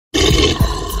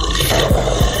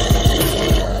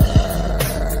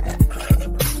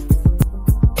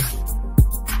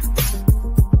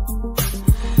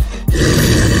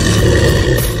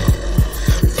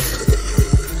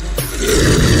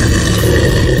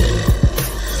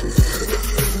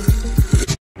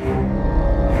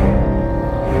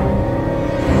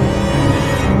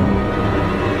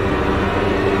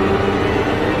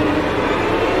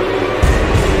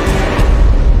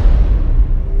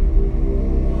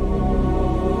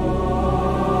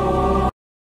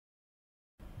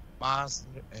Monster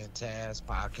and Taz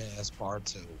podcast part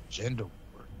 2, gender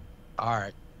war. All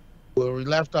right. Where we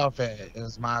left off at, it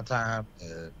was my time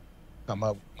to come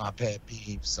up with my pet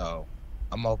peeve. So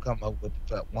I'm gonna come up with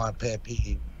one pet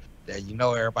peeve that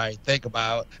everybody think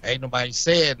about. Ain't nobody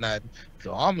said nothing.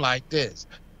 So I'm like this.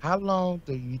 How long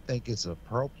do you think it's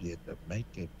appropriate to make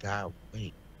a guy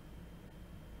wait?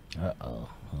 Uh-oh.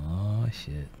 Oh,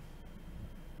 shit.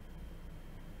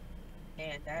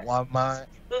 And that's 1 month,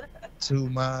 2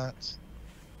 months,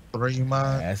 3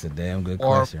 months. That's a damn good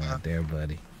 4 question right months. there,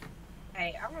 buddy.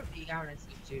 Hey, I'm gonna be honest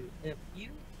with you. If you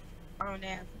grown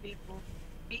ass people,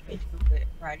 we can do it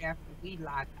right after we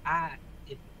lock eyes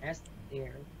if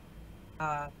necessary.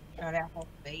 That whole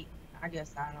bait, I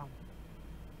guess I don't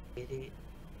get it.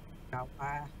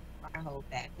 Why hold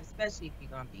back? Especially if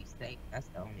you're gonna be safe. That's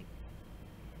the only.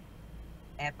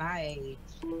 At my age,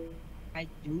 I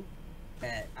do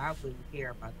that. I wouldn't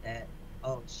care about that.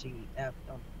 Oh, she effed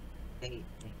on the date.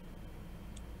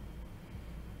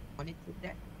 Wanted to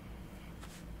that.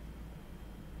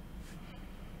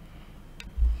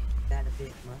 That a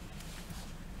bit much.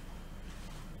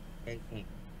 They can't.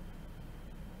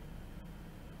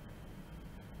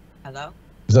 Hello?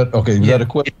 Is that okay? Is Yeah. that a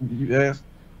question you asked?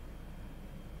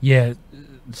 Yeah,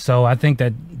 so I think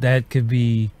that could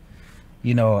be,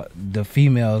 the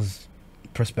female's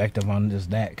perspective on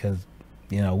just that, because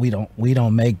we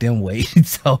don't make them wait.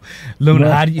 So, Luna,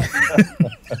 No. how do you?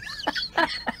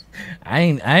 I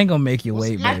ain't gonna make you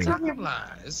wait, What's baby. the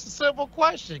timeline? It's a simple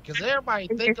question because everybody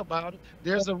think about it.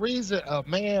 There's a reason a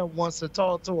man wants to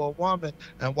talk to a woman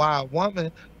and why a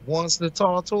woman wants to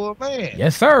talk to a man.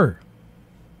 Yes, sir.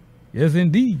 Yes,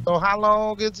 indeed. So how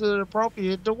long is it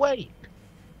appropriate to wait?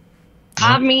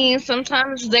 I mean,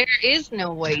 sometimes there is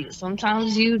no wait.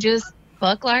 Sometimes you just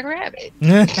fuck like rabbit.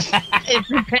 Yeah, It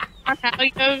depends on how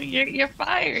your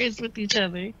fire is with each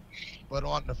other. But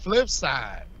on the flip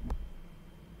side,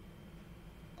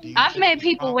 do you I've think made it's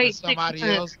people wrong wait when 6 somebody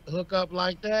months. else hook up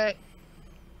like that?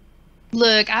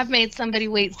 Look, I've made somebody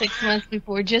wait 6 months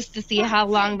before just to see how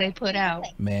long they put out,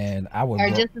 man, I would or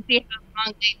go. just to see how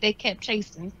long they kept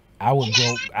chasing. I would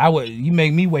go. You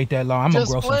make me wait that long. I'm gonna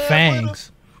Just grow some playing with 'em?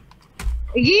 fangs.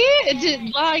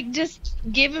 Yeah, just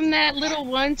give him that little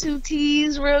 1-2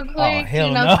 tease real quick.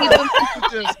 hell no. Keep him.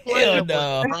 You just playing Hell with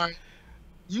no. them, right?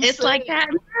 You It's like said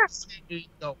that. you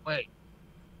don't wait.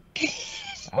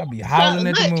 I'll be hollering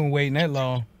at the look. moon waiting that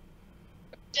long.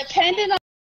 Depending on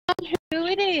who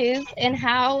it is and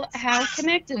how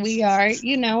connected we are,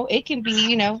 it can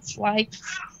be, like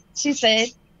she said,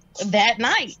 that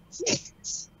night.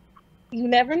 You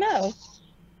never know.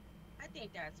 I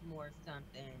think that's more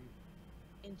something.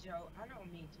 And Joe, I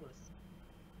don't mean to assume,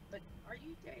 but are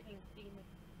you dating females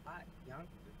a lot younger?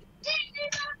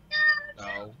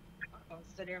 No. Oh,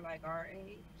 so they're like our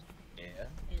age, Yeah.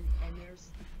 and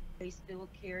they still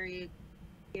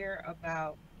care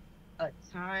about a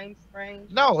time frame.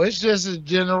 No, it's just a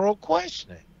general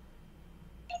question.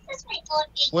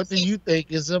 What do you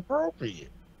think is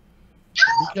appropriate?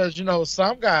 Because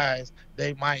some guys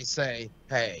they might say,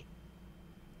 "Hey,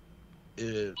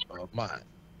 it's a month.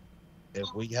 If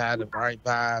we had the right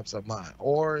vibes, a month,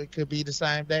 or it could be the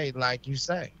same day, like you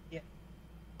say." Yeah.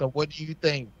 So, what do you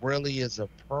think really is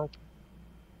appropriate?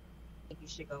 I think you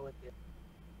should go with it.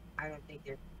 I don't think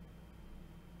they're.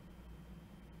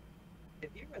 If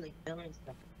you're really feeling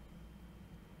something,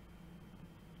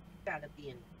 you gotta be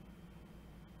in.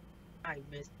 I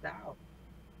missed out.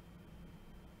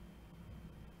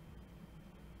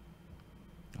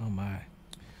 Oh my.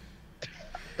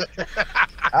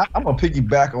 I'm gonna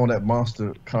piggyback on that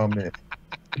monster comment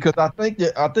because I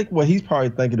think what he's probably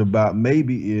thinking about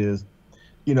maybe is,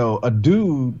 a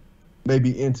dude may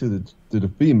be into the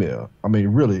female. I mean,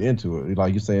 really into it.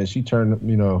 Like you're saying, she turned,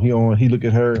 he look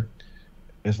at her,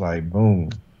 it's like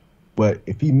boom. But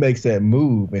if he makes that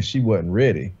move and she wasn't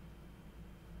ready,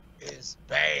 It's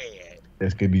bad.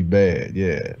 this could be bad.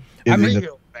 Yeah. I mean,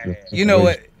 Real bad. You know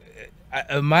what?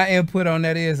 My input on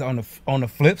that is on the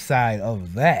flip side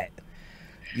of that.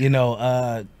 It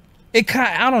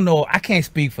I don't know. I can't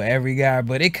speak for every guy,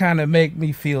 but it kind of make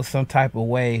me feel some type of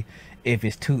way if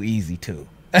it's too easy to.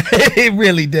 It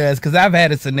really does, because I've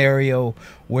had a scenario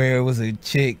where it was a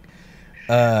chick.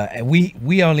 And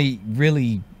we only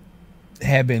really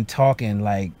have been talking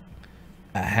like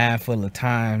a handful of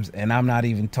times, and I'm not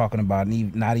even talking about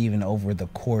not even over the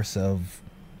course of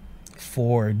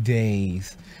 4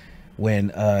 days.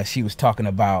 When she was talking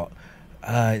about,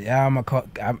 yeah, I'm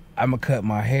gonna cut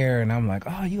my hair, and I'm like,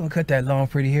 oh, you gonna cut that long,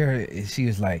 pretty hair? And she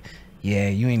was like, yeah,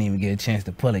 you ain't even get a chance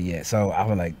to pull it yet. So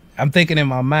I I'm thinking in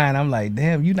my mind, I'm like,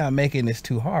 damn, you're not making this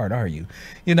too hard, are you?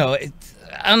 You know,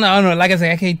 I don't know. I don't know. Like I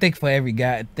said, I can't think about every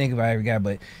guy,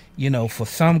 but you know, for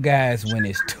some guys, when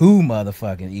it's too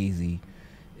motherfucking easy,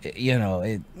 you know,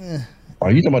 Oh,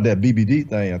 you talking about that BBD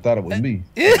thing? I thought it was me.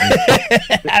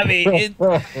 I mean,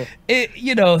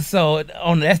 you know, so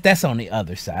that's on the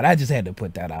other side. I just had to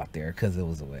put that out there because it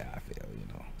was the way I feel. You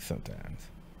know, sometimes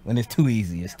when it's too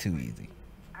easy, it's too easy.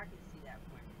 I can see that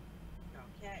point. You know,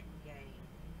 cat and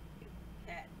game,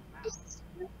 cat and mouse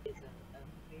is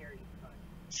a very fun.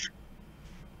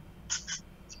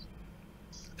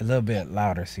 A little bit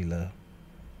louder, C-Love.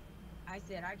 I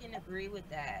said I can agree with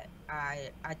that.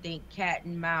 I think cat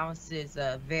and mouse is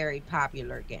a very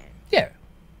popular game. Yeah,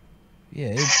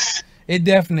 yeah, it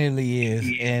definitely is,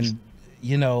 and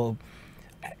you know,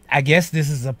 I guess this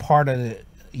is a part of the,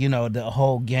 you know, the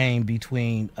whole game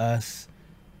between us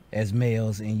as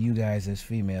males and you guys as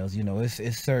females. You know, it's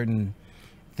certain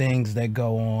things that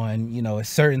go on. You know, it's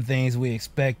certain things we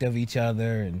expect of each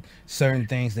other and certain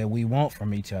things that we want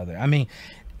from each other. I mean,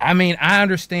 I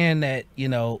understand that, you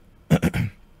know,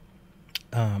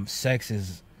 sex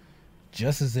is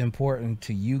just as important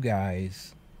to you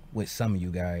guys, with some of you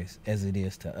guys, as it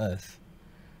is to us,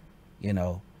 you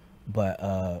know,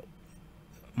 but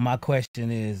my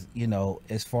question is, you know,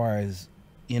 as far as,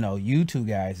 you know, you two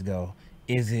guys go,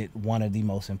 is it one of the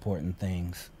most important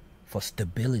things for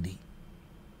stability?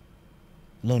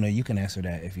 Luna, you can answer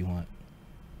that if you want.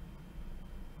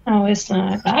 No, it's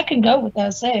not. I can go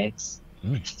without sex.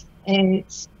 And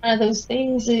it's one of those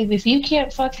things, if you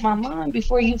can't fuck my mind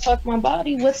before you fuck my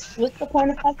body, what's the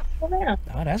point of fucking around?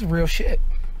 Oh, that's real shit.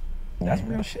 That's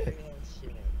real shit.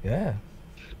 Yeah.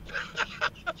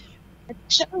 It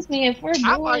shows me if we're bored.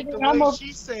 I like the and way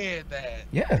she said that.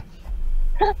 Yeah.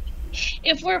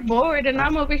 If we're bored and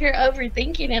I'm over here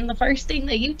overthinking, and the first thing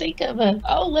that you think of is,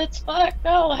 oh, let's fuck.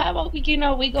 No, how about we, you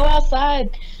know, we go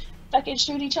outside, fucking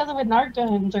shoot each other with Nerf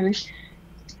guns, or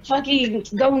fucking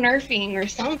go nerfing or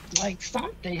something, like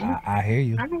something. I hear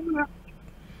you. I don't know.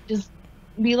 Just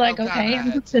be like, Some okay, kind I'm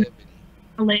of just gonna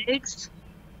activity. legs.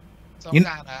 Some You-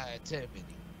 kind of activity.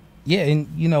 Yeah, and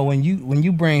you know, when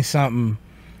you bring something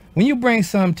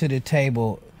to the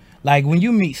table, like when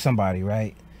you meet somebody,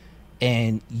 right,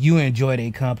 and you enjoy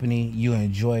their company, you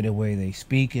enjoy the way they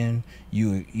speaking,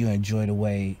 you enjoy the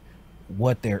way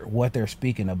what they're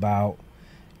speaking about,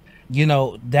 you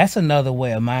know, that's another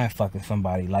way of mind fucking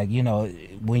somebody. Like, you know,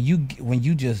 when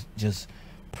you just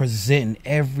present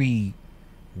every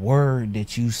word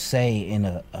that you say in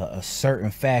a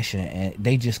certain fashion, and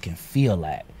they just can feel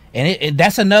that. And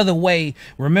that's another way.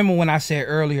 Remember when I said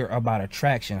earlier about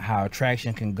attraction, how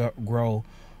attraction can grow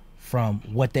from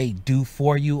what they do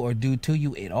for you or do to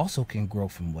you. It also can grow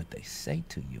from what they say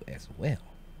to you as well.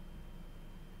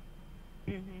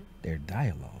 Their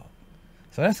dialogue.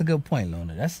 So that's a good point,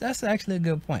 Luna. That's actually a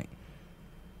good point.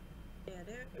 Yeah,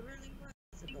 it really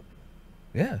was a good point.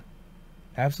 Yeah,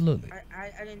 absolutely.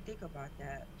 I didn't think about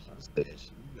that. You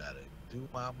gotta do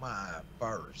my mind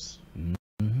first.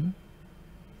 Mm-hmm.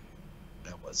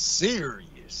 That was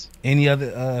serious. Any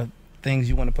other things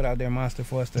you want to put out there, Monster,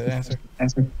 for us to answer?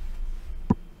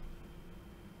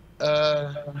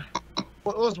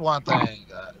 What was one thing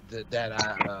that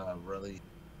I really,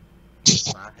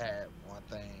 if I had one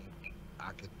thing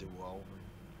I could do over,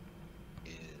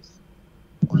 is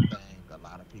one thing a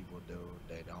lot of people do,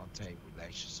 they don't take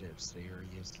relationships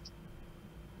serious.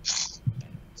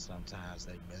 And sometimes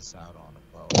they miss out on the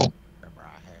boat. Remember,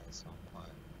 I had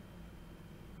someone,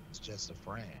 it's just a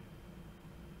friend,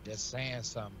 just saying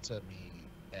something to me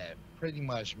that pretty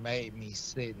much made me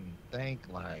sit and think,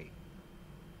 like,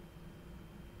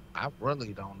 I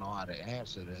really don't know how to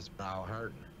answer this without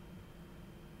hurting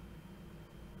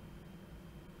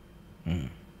her. Mm.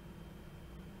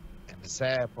 And the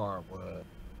sad part was,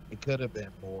 it could have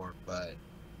been more, but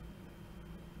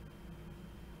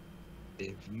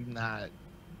if you're not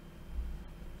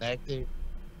connected,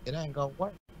 it ain't gonna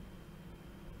work.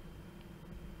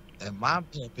 And my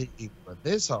pet peeve for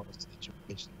this whole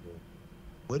situation is,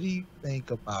 what do you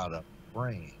think about a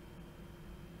friend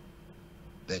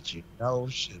that you know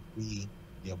should be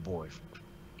your boyfriend?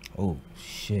 Oh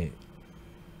shit.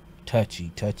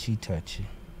 Touchy.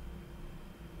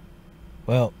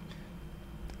 Well,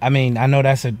 I mean, I know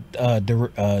that's a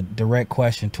direct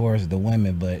question towards the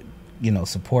women, but you know,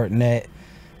 supporting that.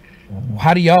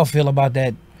 How do y'all feel about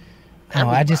that? Oh,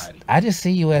 I just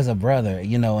see you as a brother,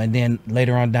 you know, and then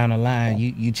later on down the line,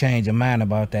 you change your mind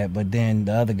about that, but then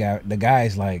the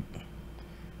guy's like,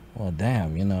 well,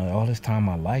 damn, you know, all this time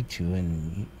I liked you,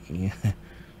 and you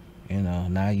You know,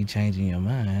 now you changing your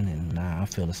mind, and now I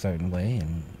feel a certain way,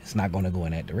 and it's not going to go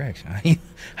in that direction.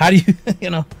 How do you, you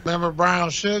know? Remember Brown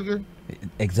Sugar?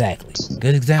 Exactly.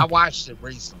 Good I example. watched it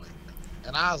recently,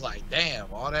 and I was like, damn,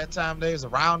 all that time they was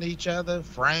around each other,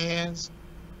 friends,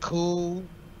 cool,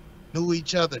 knew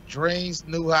each other drinks,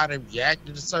 knew how to react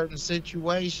to certain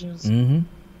situations. Mm-hmm.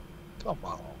 Come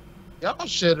on. Y'all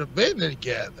should have been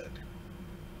together.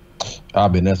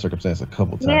 I've been in that circumstance a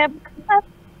couple Yeah,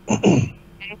 times.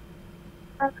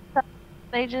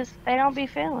 they don't be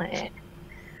feeling it.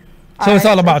 So it's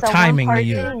all about so one timing to part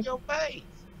you. You're in thing, your face.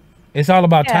 It's all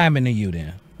about Yeah. timing to you,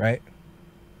 then, right?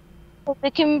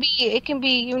 it can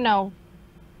be, you know,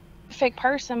 perfect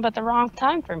person, but the wrong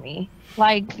time for me.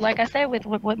 Like I said, with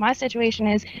what my situation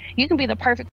is, you can be the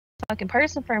perfect fucking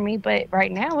person for me, but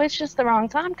right now it's just the wrong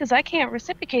time because I can't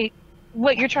reciprocate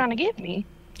what you're trying to give me.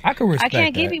 I could I respect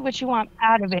can't give that. you what you want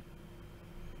out of it.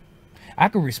 I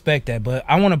could respect that, but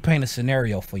I want to paint a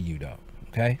scenario for you, though.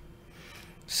 Okay.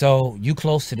 So you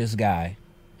close to this guy.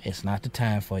 It's not the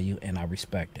time for you, and I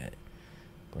respect that.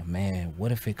 But man,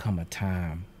 what if it come a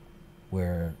time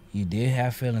where you did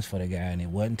have feelings for the guy and it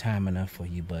wasn't time enough for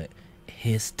you, but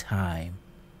his time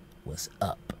was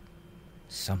up.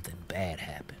 Something bad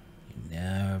happened. You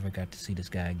never got to see this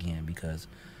guy again, because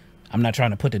I'm not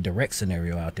trying to put the direct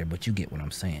scenario out there, but you get what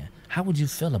I'm saying. How would you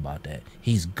feel about that?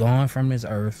 He's gone from this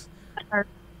earth.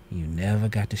 You never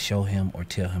got to show him or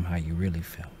tell him how you really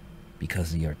felt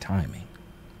because of your timing.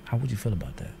 How would you feel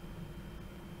about that?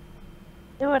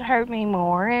 It would hurt me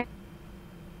more and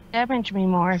damage me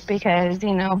more because,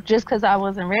 you know, just because I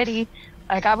wasn't ready,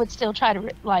 like I would still try to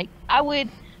like I would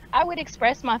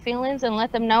express my feelings and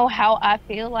let them know how I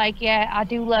feel. Like, yeah, I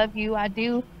do love you. I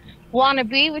do want to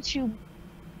be with you.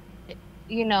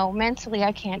 You know, mentally,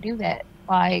 I can't do that.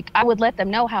 Like, I would let them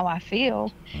know how I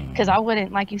feel because I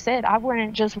wouldn't, like you said, I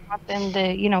wouldn't just want them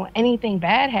to, you know, anything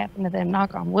bad happen to them,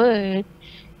 knock on wood.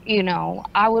 You know,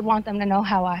 I would want them to know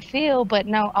how I feel, but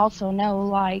also know,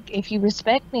 like, if you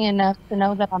respect me enough to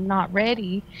know that I'm not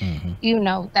ready, Mm-hmm. you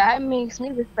know, that makes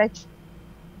me respect you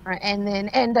more, and then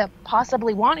end up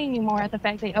possibly wanting you more at the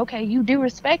fact that, okay, you do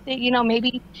respect it, you know,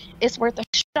 maybe it's worth a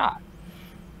shot.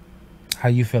 How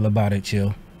you feel about it,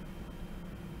 Chill?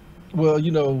 Well,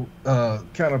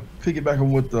 kind of piggyback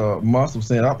on what Monster was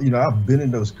saying. I've been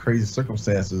in those crazy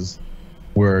circumstances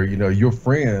where your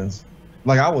friends,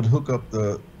 like I would hook up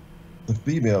the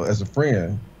female as a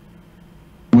friend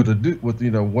with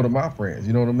one of my friends.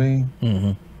 You know what I mean?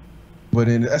 Mm-hmm. But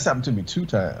then that's happened to me 2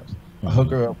 times. I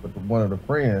hook her up with one of the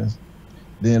friends.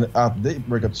 Then after they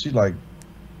break up, she like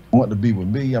wanting to be with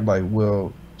me. I'm like,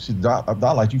 well,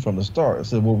 I liked you from the start. I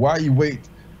said, well, why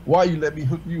you let me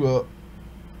hook you up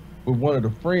with one of the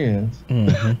friends?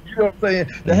 Mm-hmm. You know what I'm saying?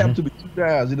 That happened to me 2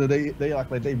 times. They act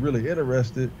like they really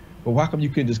interested, but why come you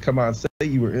couldn't just come out and say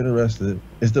you were interested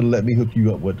instead of let me hook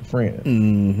you up with the friend?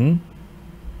 Mm-hmm.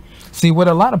 See, what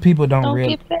a lot of people don't Don't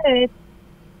get fed.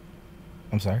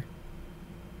 I'm sorry.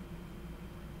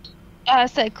 I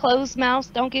said closed mouths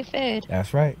don't get fed.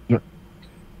 That's right.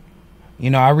 You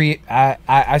know,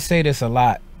 I say this a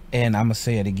lot, and I'm gonna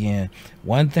say it again.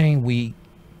 One thing we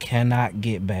cannot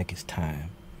get back is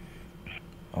time.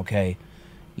 Okay,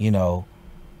 you know,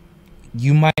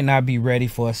 you might not be ready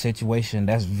for a situation.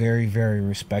 That's very, very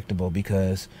respectable,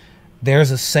 because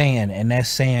there's a saying, and that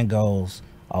saying goes,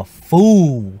 a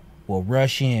fool will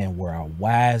rush in where a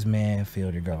wise man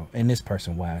fears to go. And this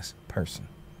wise person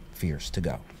fears to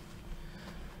go.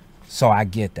 So I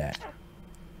get that.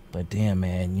 But then,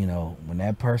 man, when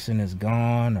that person is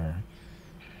gone, or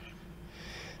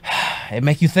it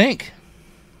make you think.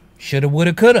 Shoulda,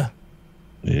 woulda, coulda.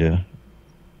 Yeah.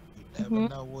 You never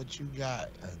know what you got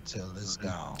until it's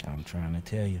gone. I'm trying to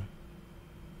tell you.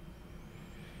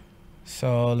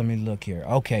 So let me look here.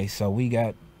 Okay, so we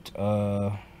got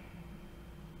a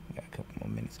couple more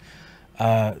minutes.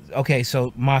 Okay,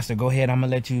 so Monster, go ahead. I'm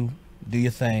gonna let you do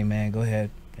your thing, man. Go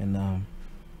ahead and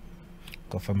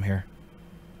go from here.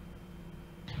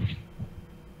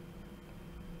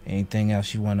 Anything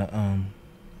else you wanna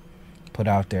put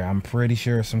out there? I'm pretty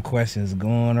sure some questions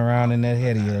going around in that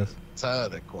head of yours.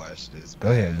 Ton of questions.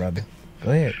 Go ahead, brother.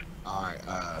 Go ahead. All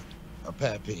right. A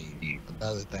pet peeve.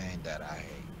 Another thing that I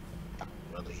hate. I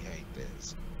really hate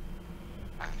this.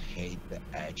 I hate to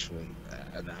actually,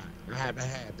 and I haven't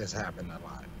had this happen a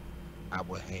lot. I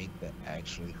would hate to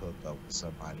actually hook up with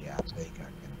somebody I think I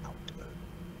can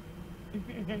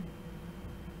outdo.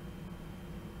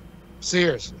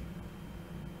 Seriously.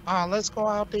 Let's go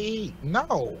out to eat.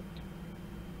 No.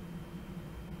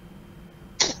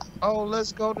 Oh,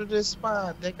 let's go to this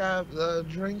spot. They got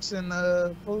drinks and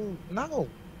food. No.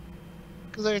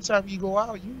 Because every time you go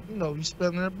out, you know, you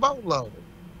spending a boatload.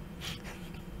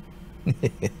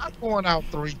 I'm going out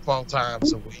 3-4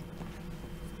 times a week.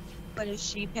 But if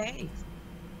she pays,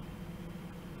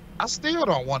 I still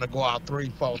don't want to go out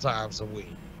 3-4 times a week.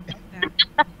 okay.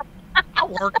 I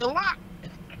work a lot.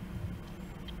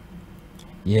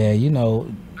 Yeah, you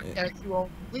know, I got you on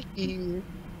the weekend.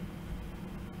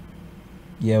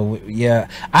 yeah,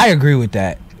 I agree with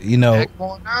that. You know, That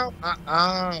going out,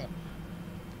 I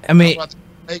I'm mean, about to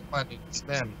make money to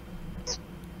spend.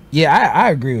 yeah,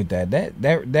 I agree with that.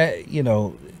 That you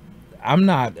know, I'm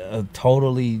not a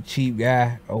totally cheap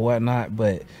guy or whatnot,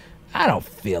 but I don't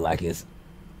feel like it's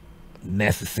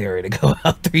necessary to go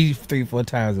out 4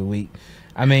 times a week.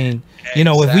 I mean, you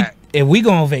know, Exactly. if we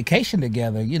go on vacation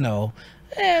together, you Oh,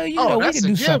 know, we that's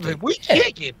can a do given. something. We Yeah,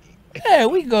 kicking it. yeah,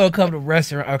 we can go a couple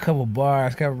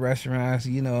bars, couple restaurants,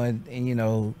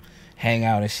 and hang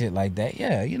out and shit like that.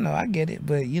 Yeah, I get it,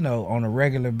 but on a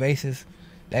regular basis,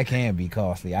 that can be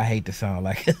costly. I hate to sound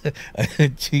like a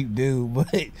cheap dude,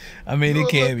 but I mean You it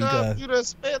would can look be up, costly. you done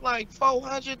spent like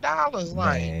 $400.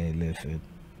 Like, Man, listen.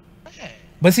 man,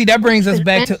 But see, that brings us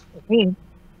back to. Expensive to me.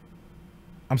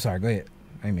 I'm sorry. Go ahead.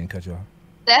 I didn't mean to cut you off.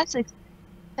 That's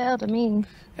expensive to me.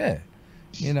 Yeah.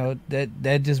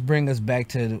 That just bring us back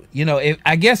to if,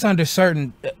 I guess under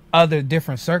certain other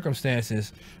different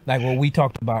circumstances, like what we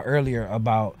talked about earlier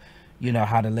about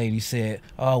how the lady said,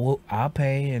 oh well, I'll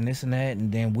pay and this and that,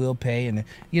 and then we'll pay, and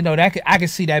that I could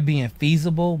see that being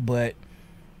feasible, but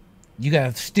you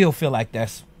gotta still feel like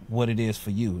that's what it is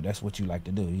for you. That's what you like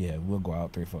to do. Yeah, we'll go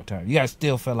out 3-4 times. You gotta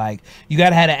still feel like you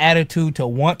gotta have an attitude to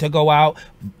want to go out,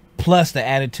 plus the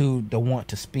attitude to want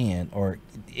to spend, or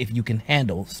if you can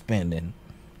handle spending.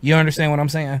 You understand what I'm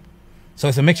saying? So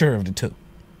it's a mixture of the two.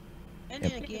 And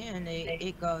then again,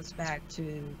 it goes back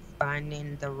to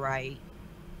finding the right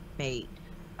mate.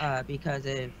 Because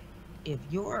if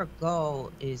your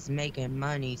goal is making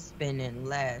money, spending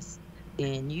less,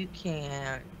 then you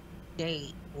can't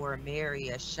date or marry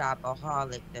a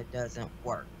shopaholic that doesn't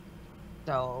work.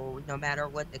 So no matter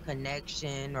what the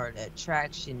connection or the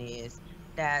attraction is,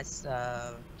 that's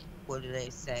what do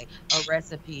they say? A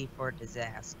recipe for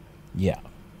disaster. Yeah.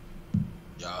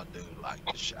 y'all do like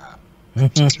to shop.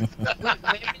 Women be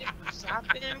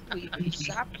shopping, we be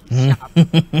shopping.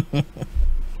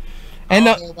 I And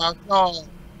don't know about y'all,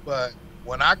 but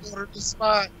when I go to the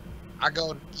spot, I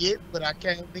go to get what I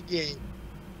came to get,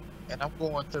 and I'm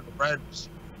going to the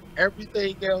register.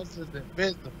 Everything else is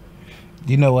invisible.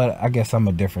 you know what? I guess I'm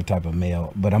a different type of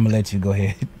male, but I'm gonna let you go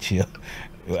ahead and chill.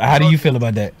 How do you feel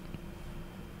about that?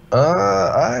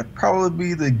 I'd probably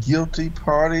be the guilty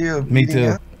party of Me eating too.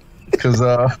 out. Because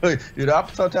I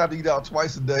sometimes eat out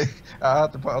twice a day. I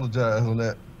have to apologize on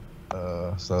that.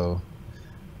 So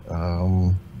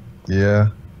yeah.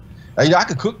 And, I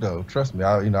can cook though. Trust me.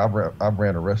 I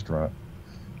ran a restaurant.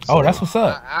 Oh, that's what's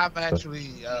up. I've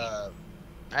actually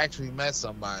met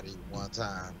somebody one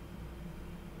time.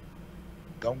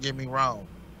 Don't get me wrong,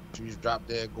 she was drop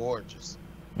dead gorgeous.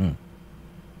 Mm.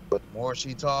 But the more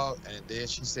she talked, and then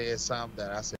she said something that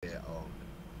I said, "Oh,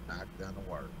 not gonna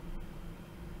work."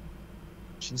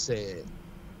 She said,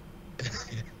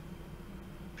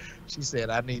 "She said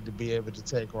I need to be able to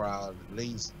take her out at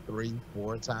least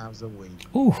 3-4 times a week."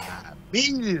 Oof. I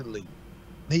immediately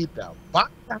need to buy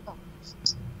the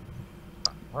house.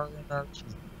 Her and her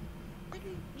kids.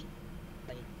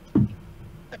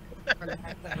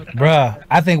 Bruh,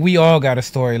 I think we all got a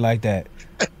story like that.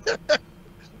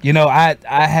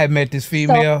 I had met this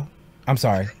female. I'm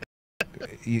sorry.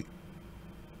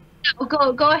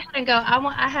 Go ahead and go.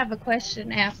 I have a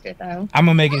question after though. I'm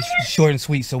gonna make it short and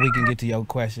sweet so we can get to your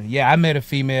question. Yeah, I met a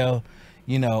female.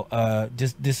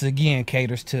 Just this again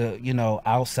caters to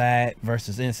outside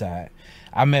versus inside.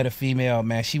 I met a female,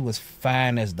 man. She was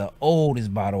fine as the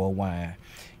oldest bottle of wine.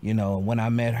 When I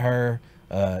met her,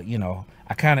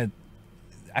 I kind of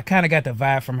got the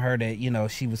vibe from her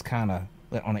that she was kind of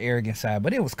on the arrogant side,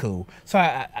 but it was cool. So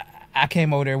I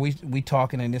came over there. We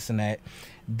talking and this and that.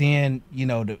 Then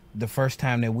the first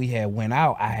time that we had went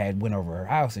out, I had went over her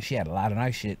house and she had a lot of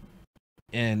nice shit.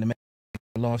 And to make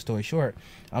a long story short,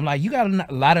 I'm like, you got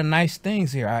a lot of nice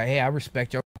things here. I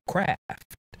respect your craft.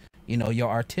 Your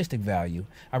artistic value.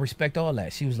 I respect all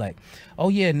that. She was like, oh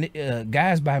yeah,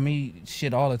 guys buy me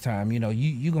shit all the time. You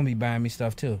gonna be buying me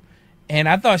stuff too. And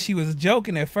I thought she was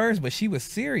joking at first, but she was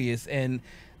serious. And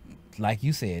like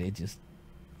you said, it just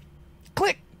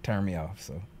click turned me off.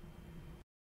 So,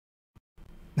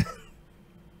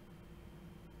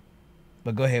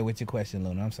 but go ahead with your question,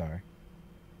 Luna. I'm sorry.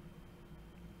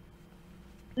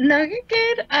 No, you're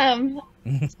good.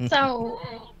 So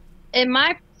in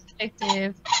my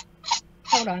perspective,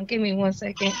 Hold on, give me 1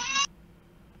 second.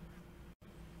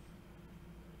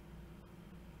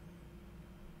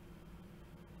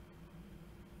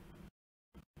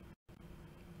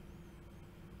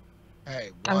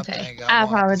 Hey, one Okay, thing I I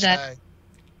wanted to apologize. say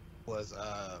was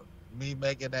me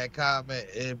making that comment,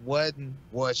 it wasn't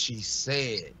what she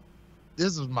said.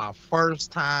 This was my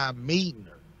first time meeting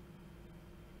her.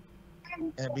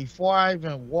 And before I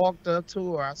even walked up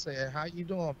to her, I said, "How you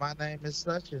doing? My name is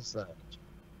such and such."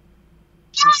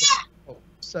 She said, "Oh,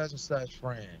 such and such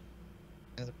friend."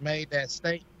 And made that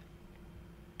statement.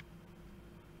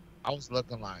 I was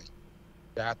looking like,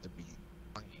 got to be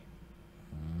playing.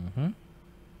 Mm-hmm.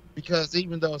 Because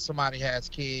even though somebody has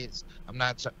kids, I'm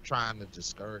not trying to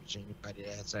discourage anybody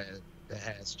that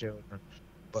has children.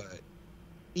 But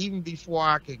even before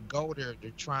I could go there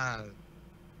to try and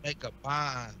make a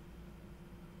bond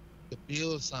to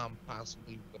build something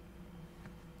possibly, with,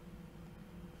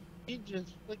 he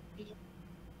just flicked me off.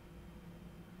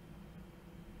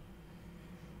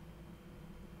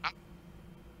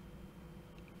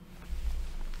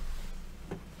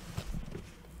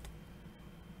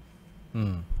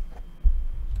 Hmm.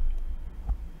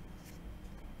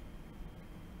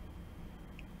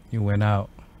 You went out.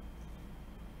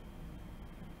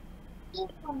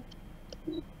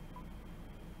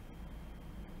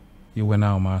 You went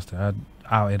out, Monster.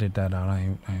 I'll edit that out. I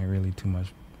ain't really too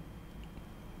much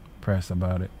pressed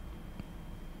about it.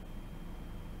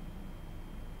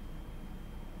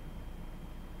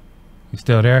 You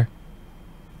still there?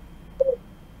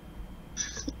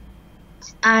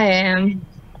 I am.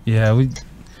 Yeah,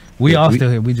 we all still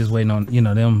here. We just waiting on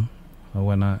them or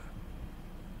whatnot.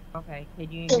 Okay,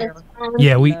 can you hear us?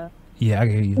 Yeah, Uh, I can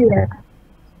hear you. Yeah.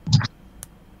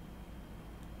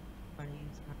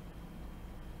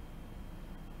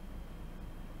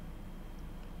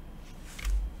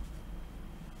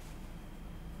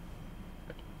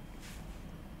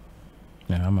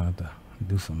 Yeah, I'm about to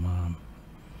do some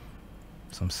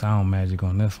sound magic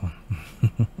on this one.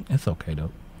 It's okay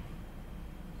though.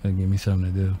 It'll give me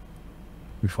something to do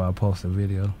before I post a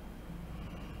video.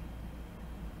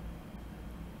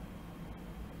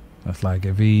 That's like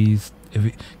if he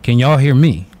can y'all hear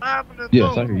me?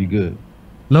 Yes, I hear you good.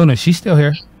 Luna, she's still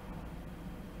here.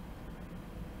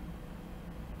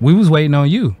 We was waiting on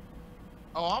you.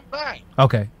 Oh, I'm back.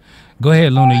 Okay. Go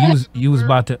ahead, Luna. You was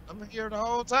about to I'm here the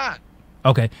whole time.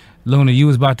 Okay. Luna, you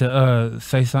was about to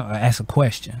say something, ask a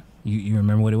question. You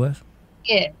remember what it was?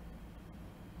 Yeah.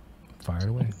 Fire it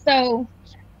away. So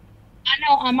I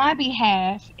know on my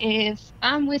behalf, if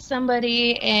I'm with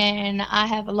somebody and I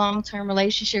have a long-term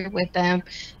relationship with them,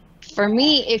 for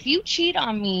me, if you cheat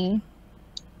on me,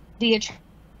 the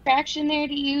attraction there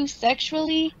to you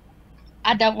sexually,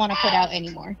 I don't want to put out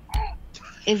anymore.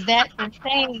 Is that the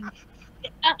same?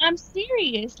 I'm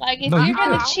serious. Like, if No, you're you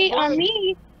gonna good. cheat on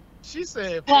me, She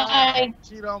said, if well, y'all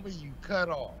cheat on me, you cut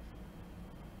off.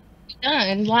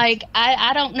 done. Like,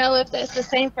 I don't know if that's the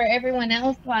same for everyone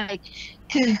else. Like,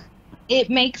 because it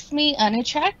makes me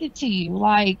unattracted to you.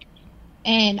 Like,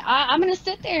 and I'm gonna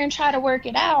sit there and try to work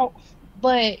it out.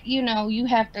 But you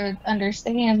have to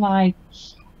understand, like,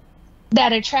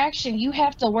 that attraction, you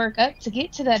have to work up to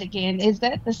get to that again. Is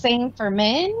that the same for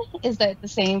men? Is that the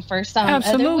same for some other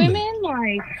Absolutely. women?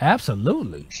 Like,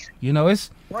 Absolutely. It's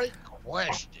Great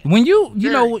question. when you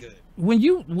Very know good. when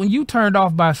you turned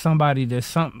off by somebody, there's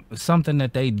something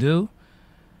that they do.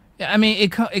 I mean,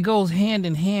 it goes hand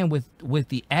in hand with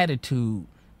the attitude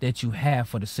that you have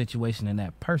for the situation and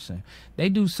that person. They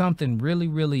do something really,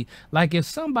 really, like if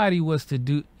somebody was to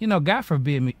do, God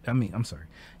forbid me. I mean, I'm sorry.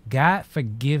 God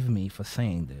forgive me for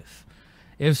saying this.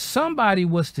 If somebody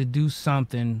was to do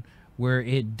something where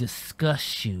it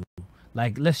disgusts you,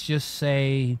 like let's just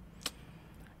say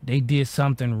they did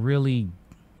something really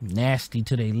nasty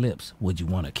to their lips, would you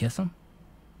want to kiss them?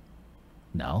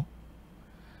 No.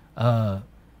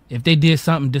 If they did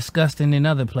something disgusting in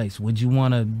another place, would you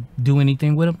want to do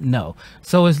anything with them? No.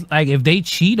 So it's like if they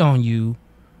cheat on you,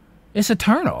 it's a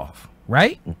turnoff,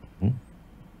 right? Mm-hmm.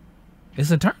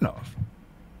 It's a turnoff.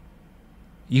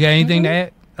 You got anything to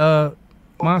add,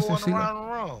 Monster? Going around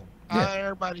the room. Yeah. How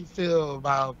everybody feel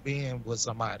about being with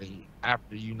somebody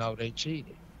after they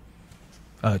cheated?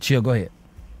 Chill, go ahead.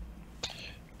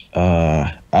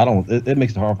 I don't. It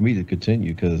makes it hard for me to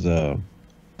continue because,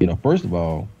 first of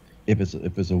all, if it's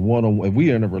a one-on-one, if we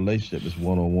are in a relationship, it's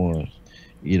one-on-one.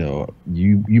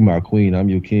 You my queen, I'm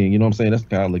your king. You know what I'm saying? That's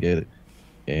how I look at it.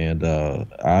 And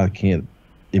I can't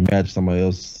imagine somebody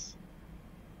else,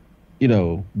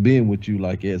 being with you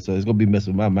like that. So it's gonna be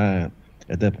messing with my mind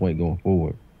at that point going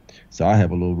forward. So I have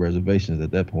a little reservations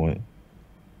at that point.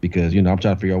 because I'm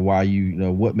trying to figure out why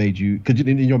what made you, because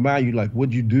in your mind you like,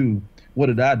 what'd you do? What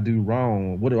did I do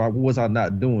wrong? What was I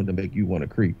not doing to make you want to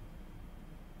creep?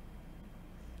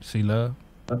 See, love.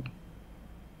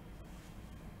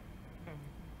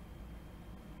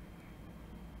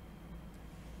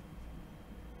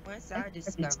 Once I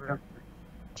discovered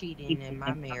cheating in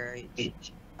my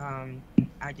marriage,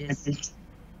 I didn't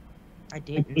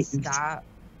stop,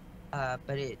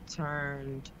 but it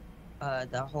turned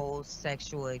the whole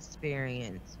sexual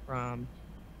experience from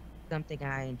something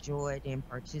I enjoyed and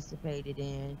participated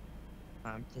in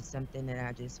to something that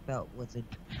I just felt was a.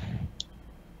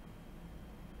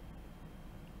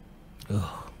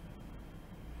 Ugh.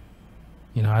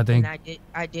 I think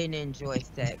I didn't enjoy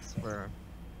sex for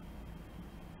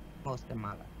most of my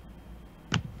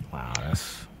life. Wow,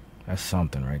 that's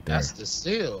something right there. That's the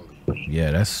seal.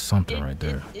 Yeah, that's something right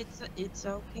there. It's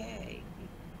okay.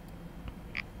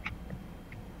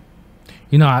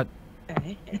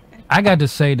 I got to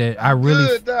say that I really.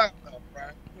 Good dog,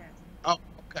 right? Yes. Oh,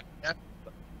 okay.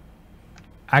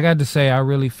 I got to say I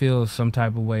really feel some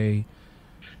type of way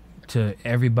to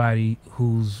everybody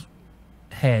who's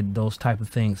had those type of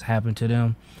things happen to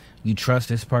them. You trust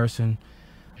this person,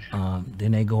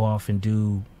 then they go off and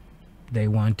do they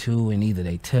want to, and either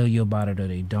they tell you about it or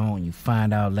they don't, and you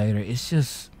find out later. It's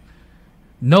just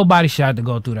nobody should have to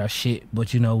go through that shit,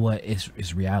 but you know what?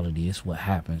 It's reality. It's what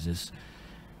happens.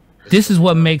 This is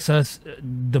what makes us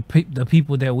the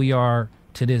people that we are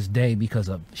to this day, because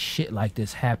of shit like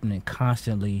this happening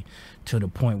constantly, to the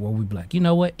point where we be like, you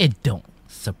know what? It don't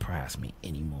surprise me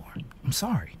anymore. I'm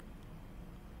sorry.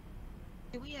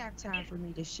 Do we have time for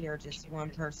me to share just one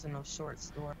personal short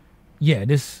story? Yeah,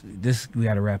 this we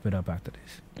got to wrap it up after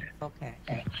this. Okay.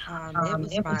 It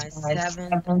was my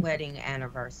 7th wedding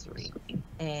anniversary,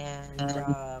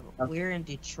 and we're in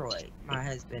Detroit, my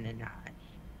husband and I,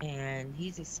 and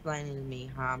he's explaining to me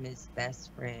how I'm his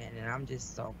best friend, and I'm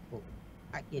just so cool.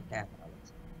 I get that all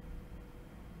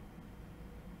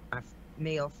the time. My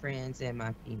male friends and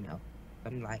my female,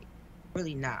 I'm like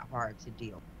really not hard to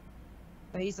deal with.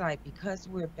 So he's like, because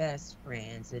we're best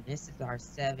friends and this is our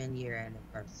 7-year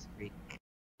anniversary,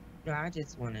 I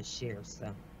just want to share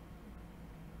something.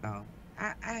 Oh,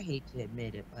 I hate to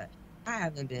admit it, but I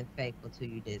haven't been faithful to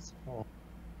you this whole.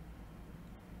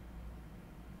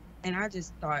 And I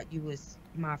just thought you was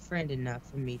my friend enough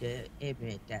for me to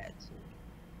admit that to you.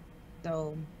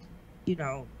 So,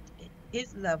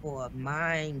 his level of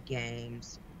mind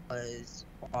games was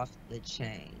off the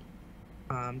chain.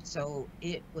 So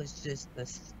it was just the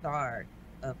start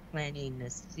of planting the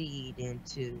seed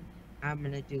into, I'm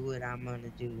gonna do what I'm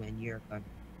gonna do and you're gonna.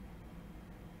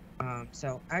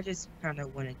 So I just kind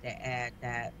of wanted to add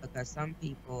that, because some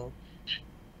people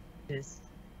just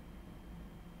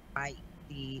like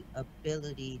the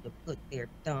ability to put their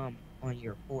thumb on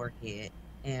your forehead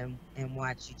and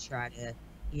watch you try to,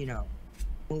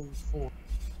 move forward,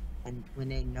 and when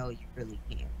they know you really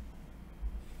can't.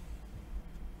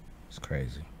 It's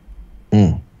crazy.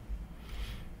 Mm.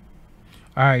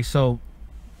 All right, so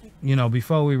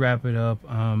before we wrap it up,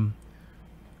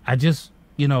 I just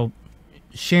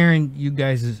sharing you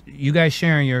guys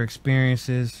sharing your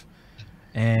experiences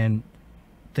and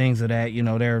things of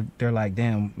that, they're like,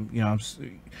 damn,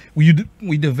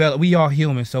 we all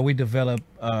human, so we develop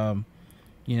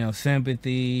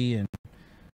sympathy and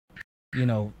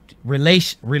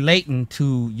relating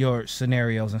to your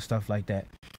scenarios and stuff like that.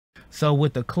 So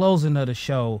with the closing of the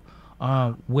show,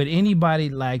 would anybody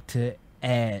like to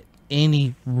add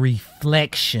any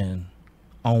reflection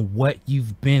on what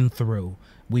you've been through?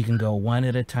 We can go one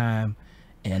at a time,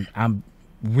 and I'm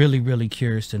really, really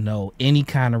curious to know any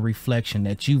kind of reflection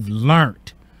that you've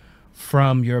learned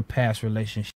from your past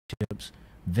relationships,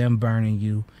 them burning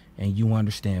you, and you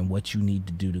understand what you need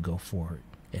to do to go forward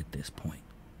at this point.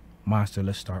 Monster,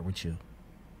 let's start with you.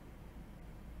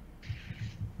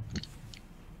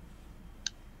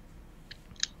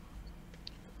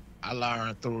 I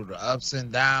learned through the ups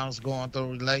and downs going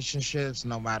through relationships,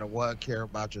 no matter what, care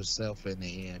about yourself in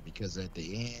the end. Because at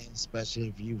the end, especially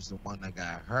if you was the one that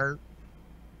got hurt,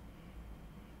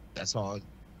 that's all you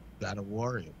got to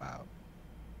worry about.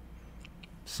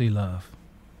 See, love.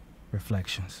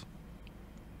 Reflections.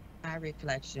 My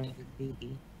reflection would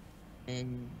be,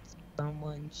 when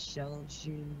someone shows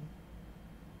you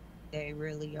they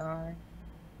really are,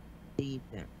 leave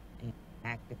them and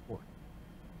act accordingly.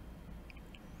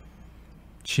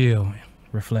 Chill.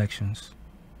 Reflections.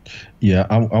 Yeah,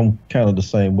 I'm kind of the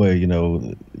same way.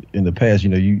 In the past,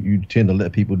 you tend to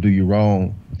let people do you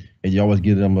wrong, and you always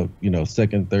give them a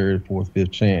second, third, fourth,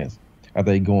 fifth chance. I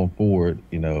think going forward,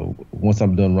 once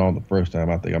I'm done wrong the first time,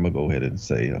 I think I'm gonna go ahead and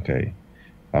say, okay,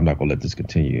 I'm not gonna let this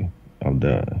continue. I'm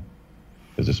done.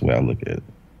 That's just the way I look at it.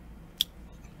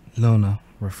 Luna,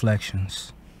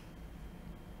 reflections.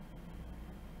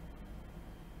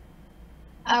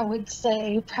 I would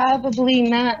say probably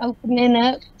not opening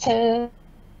up to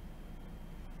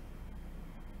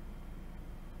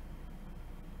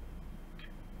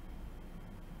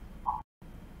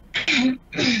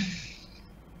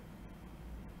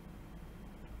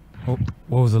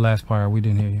What was the last part? We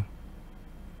didn't hear you.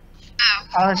 I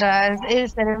apologize.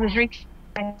 It said it was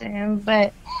reconnecting,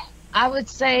 but I would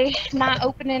say not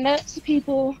opening up to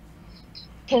people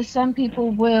because some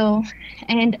people will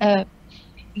end up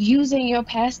using your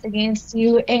past against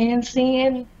you and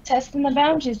testing the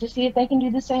boundaries to see if they can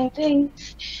do the same thing,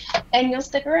 and you'll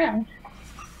stick around.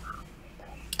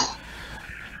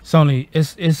 Sony,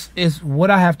 it's what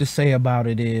I have to say about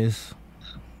it is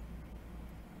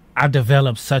I've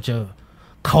developed such a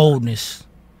coldness,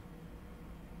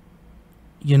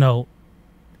 you know,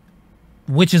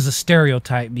 which is a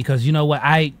stereotype because you know what,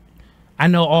 I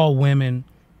know all women,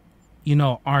 you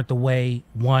know, aren't the way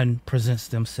one presents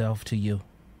themselves to you.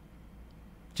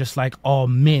 Just like all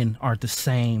men aren't the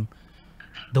same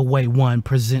the way one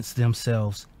presents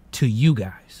themselves to you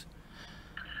guys.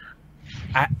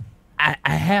 I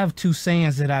have two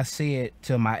sayings that I said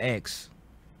to my ex,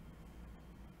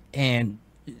 and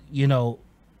you know,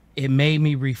 it made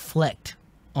me reflect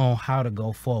on how to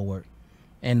go forward.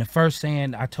 And the first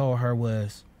saying I told her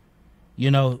was,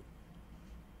 you know,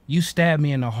 you stabbed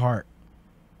me in the heart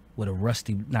with a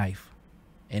rusty knife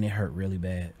and it hurt really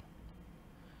bad.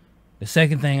 The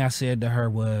second thing I said to her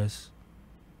was,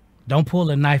 don't pull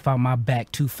a knife out my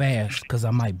back too fast because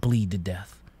I might bleed to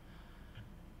death.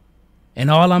 And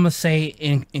all I'm going to say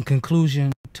in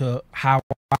conclusion to how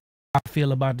I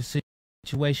feel about the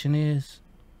situation is,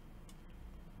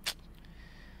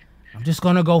 I'm just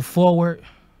going to go forward.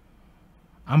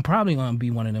 I'm probably going to be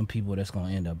one of them people that's going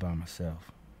to end up by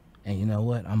myself. And you know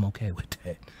what? I'm okay with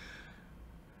that.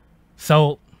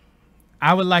 So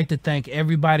I would like to thank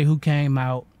everybody who came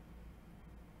out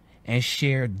and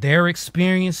shared their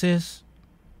experiences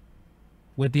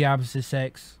with the opposite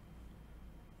sex,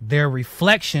 their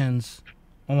reflections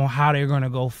on how they're going to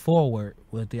go forward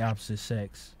with the opposite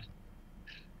sex.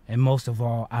 And most of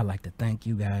all, I'd like to thank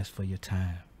you guys for your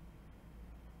time.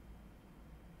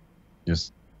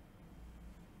 Yes.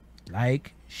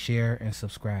 Like, share, and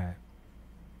subscribe.